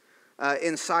springs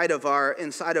inside of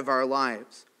our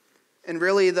lives. And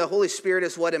really, the Holy Spirit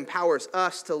is what empowers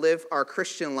us to live our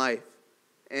Christian life.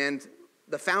 And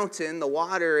the fountain, the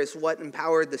water, is what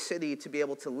empowered the city to be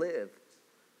able to live.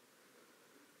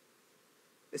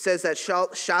 It says that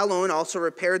Shallun also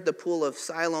repaired the pool of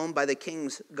Siloam by the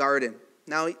king's garden.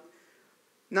 Now,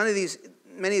 many of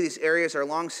these areas are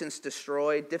long since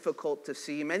destroyed, difficult to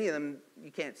see. Many of them,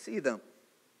 you can't see them.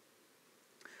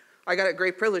 I got a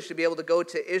great privilege to be able to go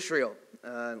to Israel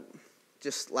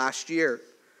just last year.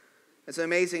 It's an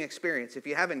amazing experience. If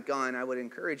you haven't gone, I would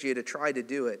encourage you to try to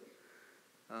do it.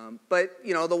 But,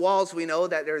 the walls we know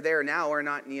that are there now are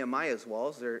not Nehemiah's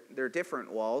walls. They're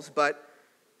different walls. But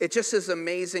it just is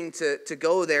amazing to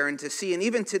go there and to see. And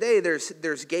even today,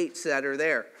 there's gates that are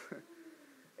there.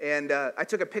 And I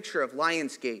took a picture of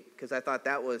Lion's Gate because I thought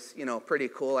that was, pretty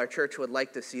cool. Our church would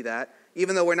like to see that,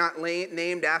 even though we're not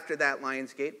named after that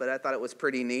Lion's Gate, but I thought it was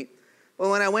pretty neat. Well,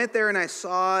 when I went there and I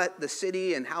saw the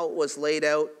city and how it was laid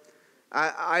out,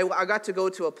 I got to go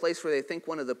to a place where they think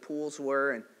one of the pools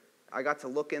were, and I got to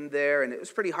look in there, and it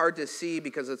was pretty hard to see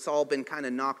because it's all been kind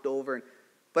of knocked over.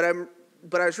 But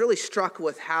I was really struck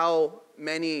with how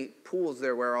many pools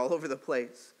there were all over the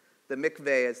place. The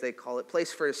mikveh, as they call it,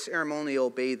 place for ceremonial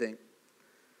bathing.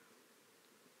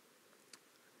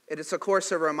 It is, of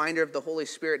course, a reminder of the Holy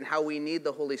Spirit and how we need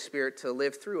the Holy Spirit to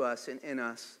live through us and in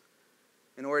us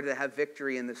in order to have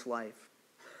victory in this life.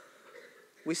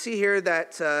 We see here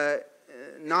that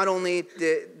not only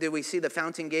did we see the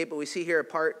fountain gate, but we see here a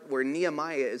part where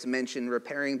Nehemiah is mentioned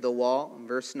repairing the wall, in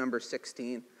verse number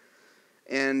 16.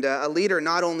 And a leader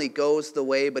not only goes the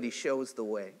way, but he shows the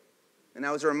way. And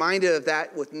I was reminded of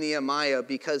that with Nehemiah,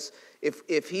 because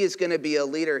if he is going to be a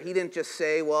leader, he didn't just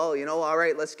say, well, all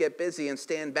right, let's get busy and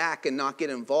stand back and not get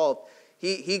involved.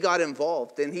 He got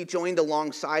involved, and he joined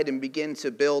alongside and began to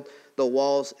build the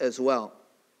walls as well.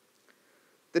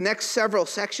 The next several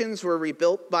sections were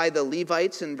rebuilt by the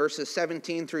Levites in verses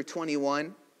 17 through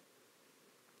 21.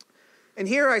 And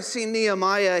here I see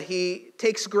Nehemiah, he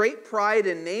takes great pride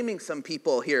in naming some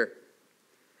people here.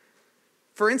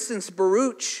 For instance,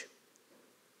 Baruch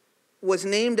was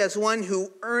named as one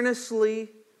who earnestly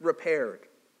repaired.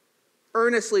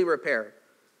 Earnestly repaired.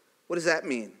 What does that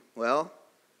mean? Well,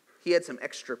 he had some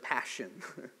extra passion,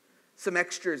 some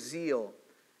extra zeal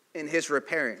in his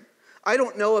repairing. I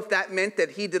don't know if that meant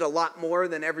that he did a lot more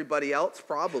than everybody else,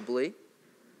 probably.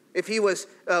 If he was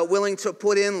willing to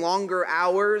put in longer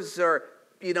hours, or,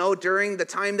 during the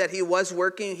time that he was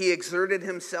working, he exerted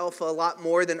himself a lot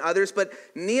more than others. But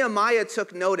Nehemiah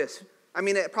took notice. I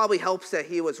mean, it probably helps that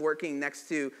he was working next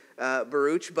to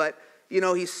Baruch, but,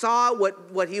 he saw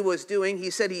what he was doing. He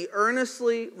said he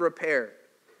earnestly repaired.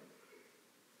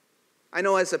 I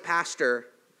know as a pastor,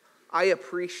 I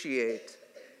appreciate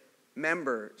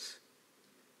members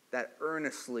that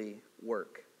earnestly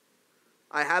work.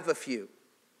 I have a few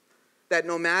that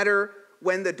no matter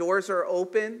when the doors are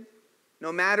open,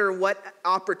 no matter what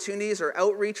opportunities or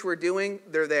outreach we're doing,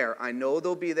 they're there. I know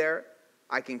they'll be there.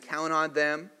 I can count on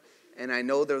them, and I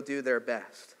know they'll do their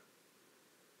best.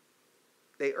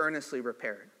 They earnestly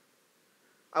repaired.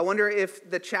 I wonder if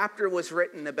the chapter was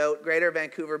written about Greater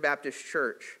Vancouver Baptist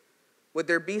Church, would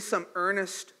there be some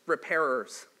earnest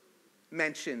repairers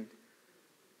mentioned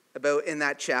about in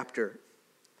that chapter?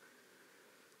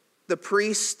 The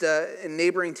priests in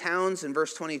neighboring towns in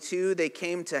verse 22, they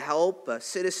came to help.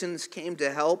 Citizens came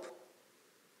to help.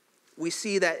 We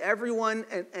see that everyone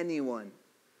and anyone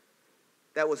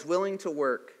that was willing to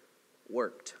work,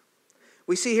 worked.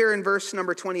 We see here in verse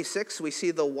number 26, we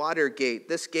see the water gate.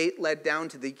 This gate led down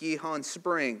to the Gihon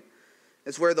spring.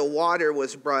 It's where the water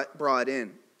was brought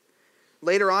in.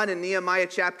 Later on in Nehemiah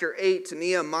chapter 8,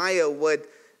 Nehemiah would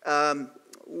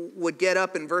get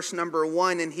up in verse number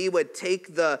 1, and he would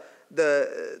take the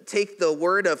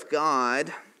word of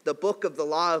God, the book of the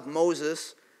law of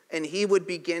Moses, and he would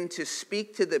begin to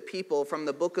speak to the people from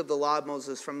the book of the law of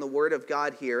Moses, from the word of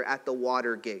God here at the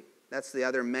water gate. That's the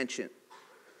other mention.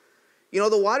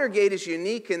 The water gate is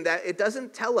unique in that it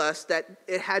doesn't tell us that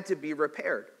it had to be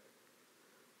repaired.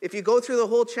 If you go through the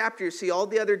whole chapter, you see all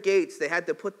the other gates. They had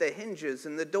to put the hinges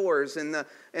and the doors and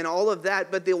all of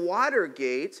that. But the water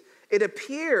gate, it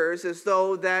appears as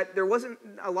though that there wasn't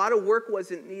a lot of work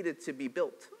wasn't needed to be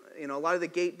built. A lot of the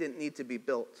gate didn't need to be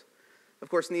built. Of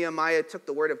course, Nehemiah took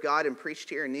the word of God and preached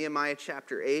here in Nehemiah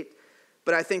chapter 8.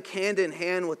 But I think hand in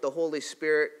hand with the Holy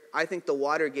Spirit, I think the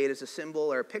water gate is a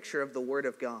symbol or a picture of the word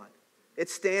of God. It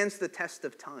stands the test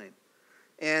of time.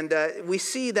 And we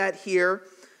see that here.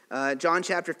 John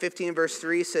chapter 15, verse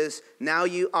 3 says, now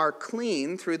you are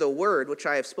clean through the word which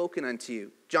I have spoken unto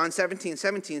you. John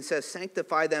 17:17 says,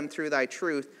 sanctify them through thy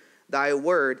truth. Thy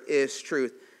word is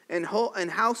truth. And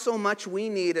how so much we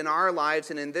need in our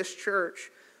lives and in this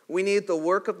church, we need the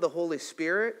work of the Holy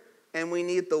Spirit and we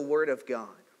need the word of God.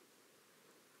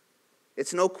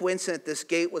 It's no coincidence this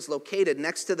gate was located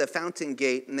next to the fountain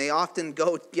gate, and they often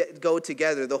go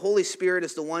together. The Holy Spirit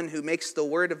is the one who makes the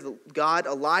word of God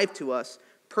alive to us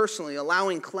personally,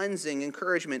 allowing cleansing,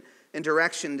 encouragement, and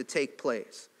direction to take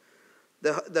place.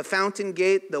 The fountain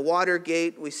gate, the water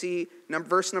gate, we see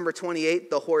verse number 28,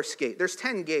 the horse gate. There's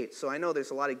 10 gates, so I know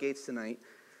there's a lot of gates tonight.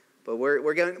 But we're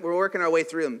working our way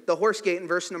through them. The horse gate in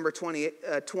verse number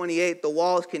 28, the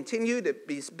walls continued to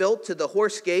be built to the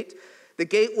horse gate. The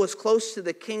gate was close to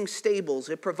the king's stables.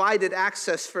 It provided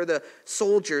access for the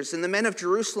soldiers, and the men of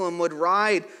Jerusalem would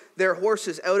ride their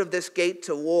horses out of this gate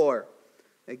to war.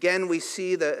 Again, we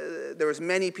see that there was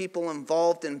many people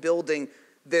involved in building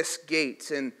this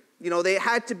gate, and they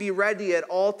had to be ready at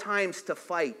all times to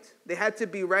fight. They had to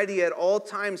be ready at all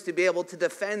times to be able to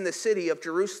defend the city of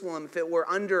Jerusalem if it were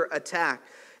under attack.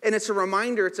 And it's a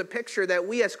reminder, it's a picture that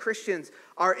we as Christians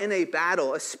are in a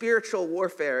battle, a spiritual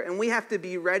warfare, and we have to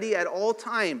be ready at all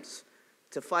times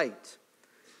to fight.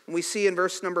 And we see in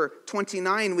verse number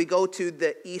 29, we go to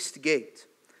the east gate.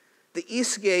 The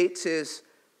east gate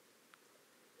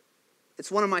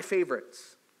it's one of my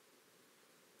favorites.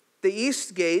 The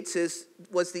east gate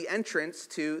was the entrance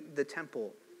to the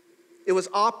temple. It was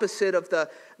opposite of the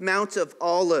Mount of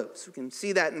Olives. We can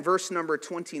see that in verse number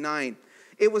 29.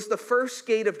 It was the first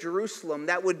gate of Jerusalem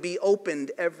that would be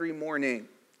opened every morning.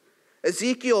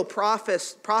 Ezekiel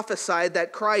prophesied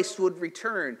that Christ would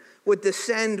return, would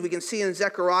descend, we can see in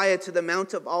Zechariah, to the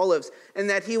Mount of Olives, and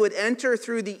that he would enter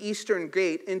through the eastern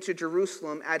gate into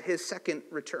Jerusalem at his second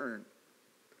return.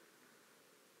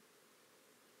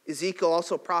 Ezekiel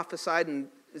also prophesied in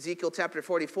Ezekiel chapter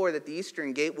 44 that the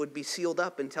eastern gate would be sealed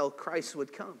up until Christ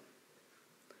would come.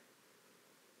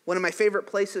 One of my favorite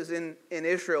places in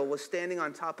Israel was standing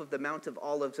on top of the Mount of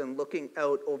Olives and looking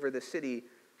out over the city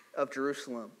of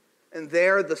Jerusalem. And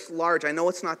there, this large, I know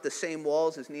it's not the same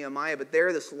walls as Nehemiah, but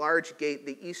there, this large gate,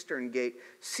 the eastern gate,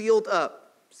 sealed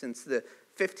up since the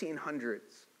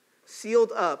 1500s.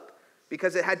 Sealed up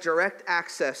because it had direct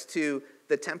access to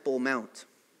the Temple Mount.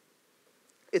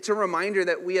 It's a reminder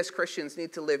that we as Christians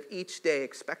need to live each day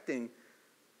expecting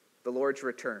the Lord's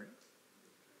return.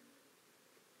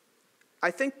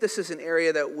 I think this is an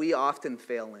area that we often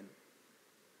fail in.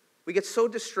 We get so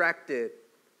distracted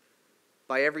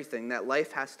by everything that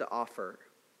life has to offer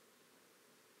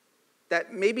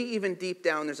that maybe even deep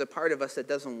down there's a part of us that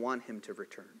doesn't want him to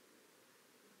return.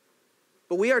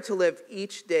 But we are to live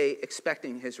each day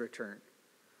expecting his return.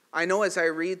 I know as I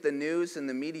read the news and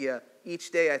the media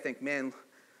each day, I think, man,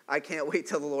 I can't wait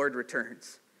till the Lord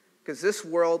returns, because this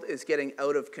world is getting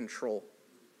out of control.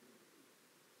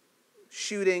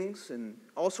 Shootings and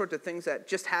all sorts of things that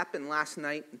just happened last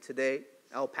night and today,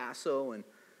 El Paso and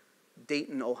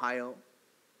Dayton, Ohio.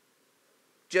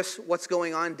 Just what's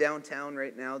going on downtown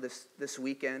right now this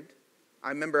weekend. I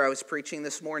remember I was preaching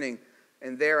this morning,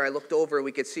 and there I looked over,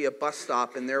 we could see a bus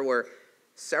stop, and there were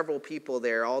several people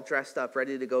there all dressed up,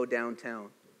 ready to go downtown.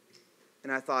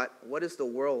 And I thought, what is the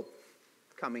world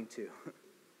coming to?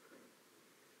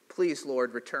 Please,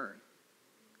 Lord, return.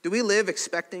 Do we live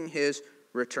expecting his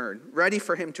return, ready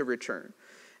for him to return?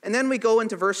 And then we go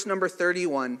into verse number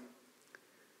 31,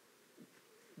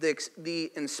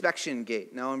 the inspection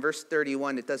gate. Now in verse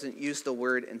 31, it doesn't use the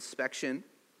word inspection.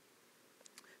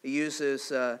 It uses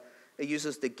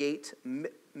the gate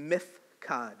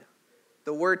mifkad.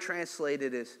 The word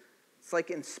translated is, it's like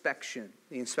inspection,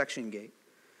 the inspection gate.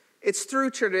 It's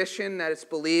through tradition that it's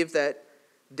believed that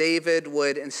David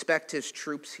would inspect his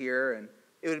troops here, and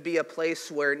it would be a place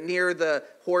where near the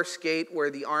horse gate where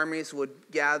the armies would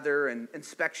gather and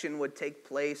inspection would take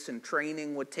place and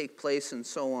training would take place and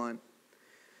so on.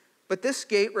 But this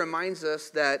gate reminds us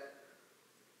that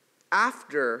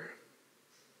after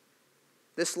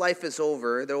this life is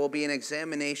over, there will be an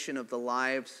examination of the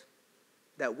lives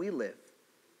that we live.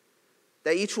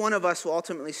 That each one of us will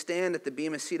ultimately stand at the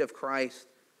bema seat of Christ.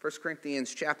 1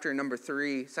 Corinthians chapter number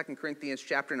 3, 2 Corinthians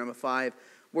chapter number 5,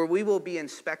 where we will be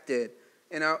inspected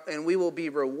and we will be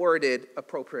rewarded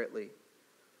appropriately.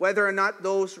 Whether or not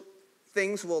those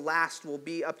things will last will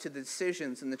be up to the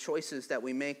decisions and the choices that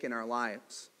we make in our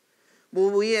lives. Will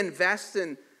we invest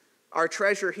in our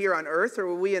treasure here on earth, or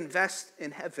will we invest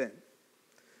in heaven?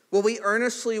 Will we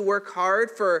earnestly work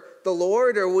hard for the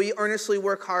Lord, or will we earnestly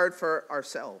work hard for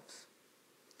ourselves?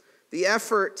 The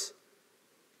effort,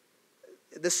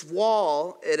 this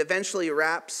wall, it eventually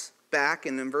wraps back,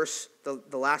 and in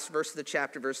the last verse of the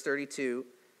chapter, verse 32,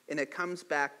 and it comes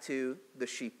back to the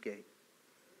sheep gate.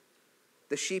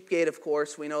 The sheep gate, of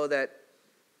course, we know that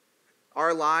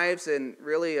our lives and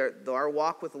really our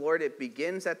walk with the Lord, it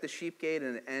begins at the sheep gate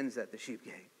and it ends at the sheep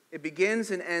gate. It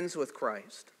begins and ends with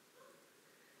Christ.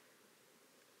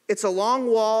 It's a long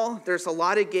wall. There's a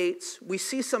lot of gates. We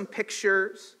see some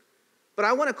pictures. But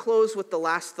I want to close with the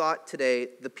last thought today,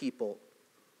 the people.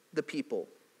 The people.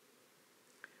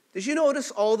 Did you notice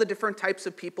all the different types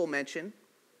of people mentioned?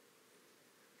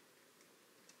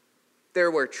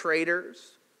 There were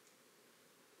traders,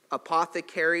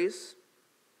 apothecaries,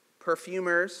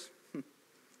 perfumers,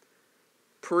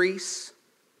 priests,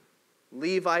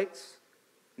 Levites,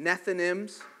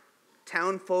 Nethinims,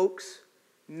 town folks,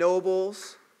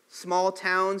 nobles, small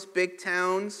towns, big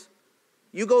towns.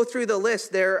 You go through the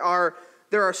list, there are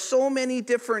so many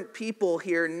different people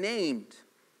here named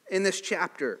in this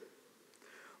chapter.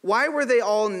 Why were they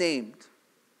all named?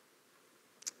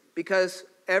 Because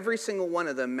every single one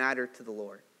of them mattered to the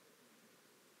Lord.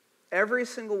 Every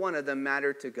single one of them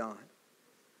mattered to God.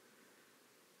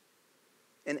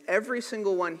 And every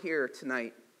single one here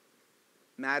tonight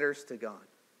matters to God.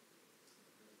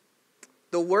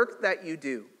 The work that you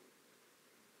do,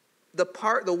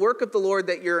 the work of the Lord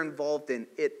that you're involved in,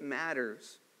 it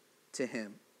matters to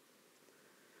him.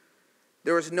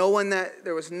 There was no one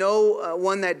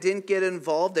that didn't get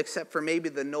involved except for maybe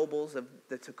the nobles of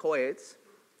the Tekoites,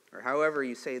 or however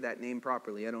you say that name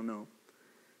properly, I don't know.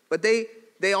 But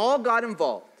they all got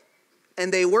involved,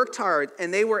 and they worked hard,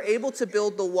 and they were able to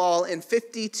build the wall in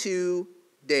 52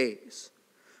 days.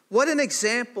 What an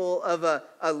example of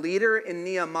a leader in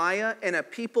Nehemiah and a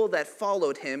people that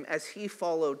followed him as he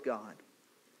followed God.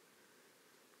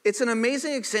 It's an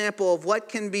amazing example of what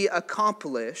can be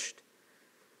accomplished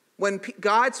when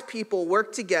God's people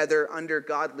work together under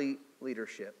godly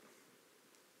leadership.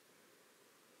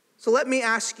 So let me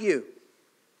ask you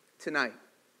tonight,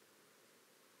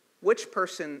 which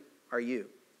person are you?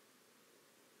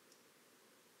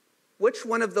 Which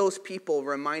one of those people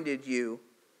reminded you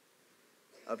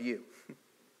of you?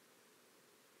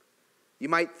 You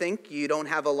might think you don't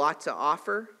have a lot to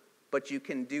offer, but you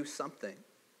can do something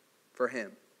for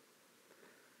him.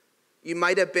 You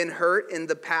might have been hurt in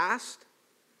the past,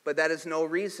 but that is no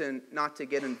reason not to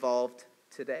get involved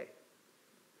today.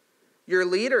 Your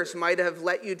leaders might have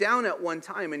let you down at one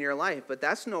time in your life, but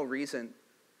that's no reason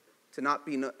to not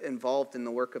be involved in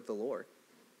the work of the Lord.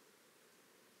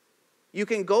 You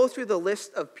can go through the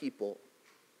list of people.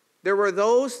 There were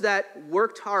those that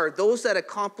worked hard, those that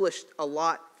accomplished a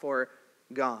lot for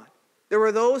God. There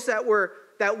were those that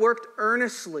worked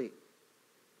earnestly.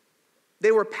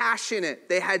 They were passionate.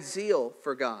 They had zeal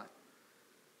for God.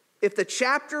 If the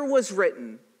chapter was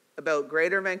written about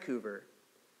Greater Vancouver,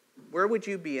 where would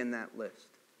you be in that list?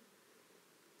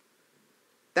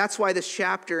 That's why this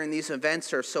chapter and these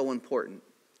events are so important.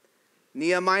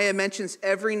 Nehemiah mentions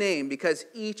every name because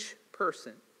each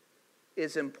person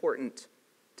is important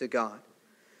to God.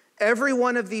 Every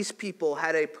one of these people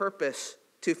had a purpose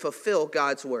to fulfill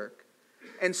God's work.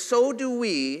 And so do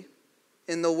we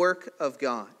in the work of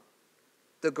God.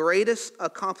 The greatest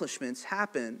accomplishments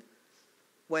happen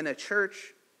when a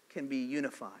church can be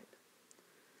unified.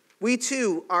 We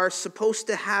too are supposed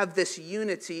to have this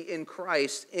unity in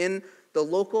Christ in the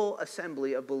local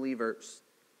assembly of believers,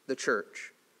 the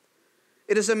church.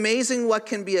 It is amazing what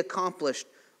can be accomplished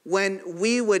when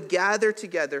we would gather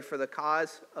together for the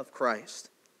cause of Christ.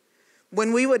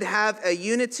 When we would have a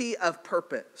unity of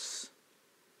purpose.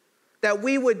 That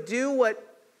we would do what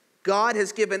God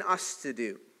has given us to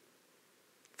do.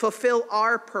 Fulfill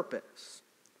our purpose.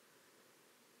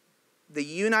 The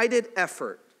united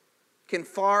effort can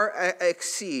far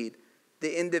exceed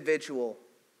the individual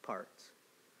parts.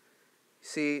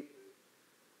 See,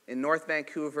 in North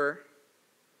Vancouver,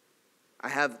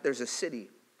 there's a city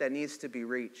that needs to be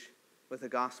reached with the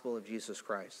gospel of Jesus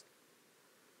Christ.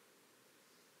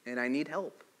 And I need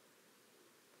help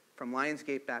from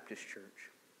Lionsgate Baptist Church.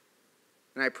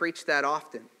 And I preach that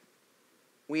often.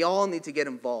 We all need to get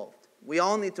involved. We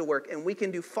all need to work, and we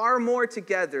can do far more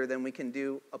together than we can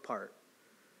do apart.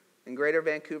 In Greater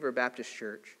Vancouver Baptist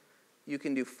Church, you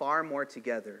can do far more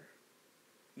together,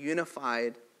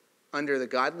 unified under the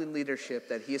godly leadership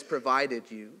that he has provided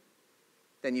you,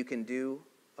 than you can do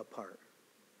apart.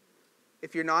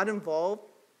 If you're not involved,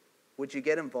 would you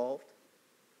get involved?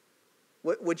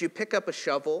 Would you pick up a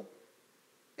shovel?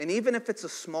 And even if it's a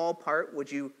small part,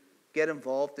 would you get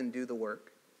involved and do the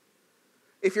work?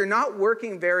 If you're not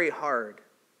working very hard,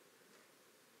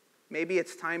 maybe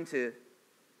it's time to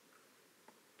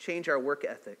change our work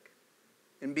ethic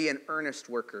and be an earnest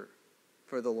worker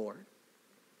for the Lord.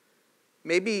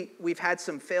 Maybe we've had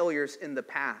some failures in the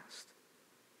past,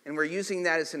 and we're using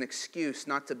that as an excuse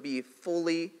not to be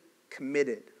fully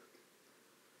committed.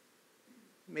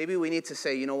 Maybe we need to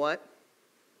say, you know what?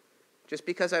 Just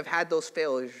because I've had those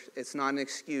failures, it's not an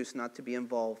excuse not to be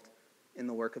involved in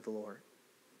the work of the Lord.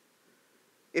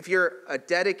 If you're a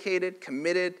dedicated,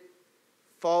 committed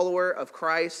follower of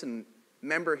Christ and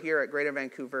member here at Greater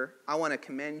Vancouver, I want to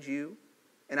commend you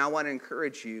and I want to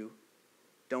encourage you,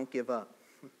 don't give up.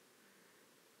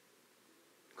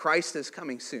 Christ is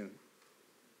coming soon,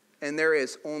 and there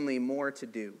is only more to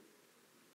do.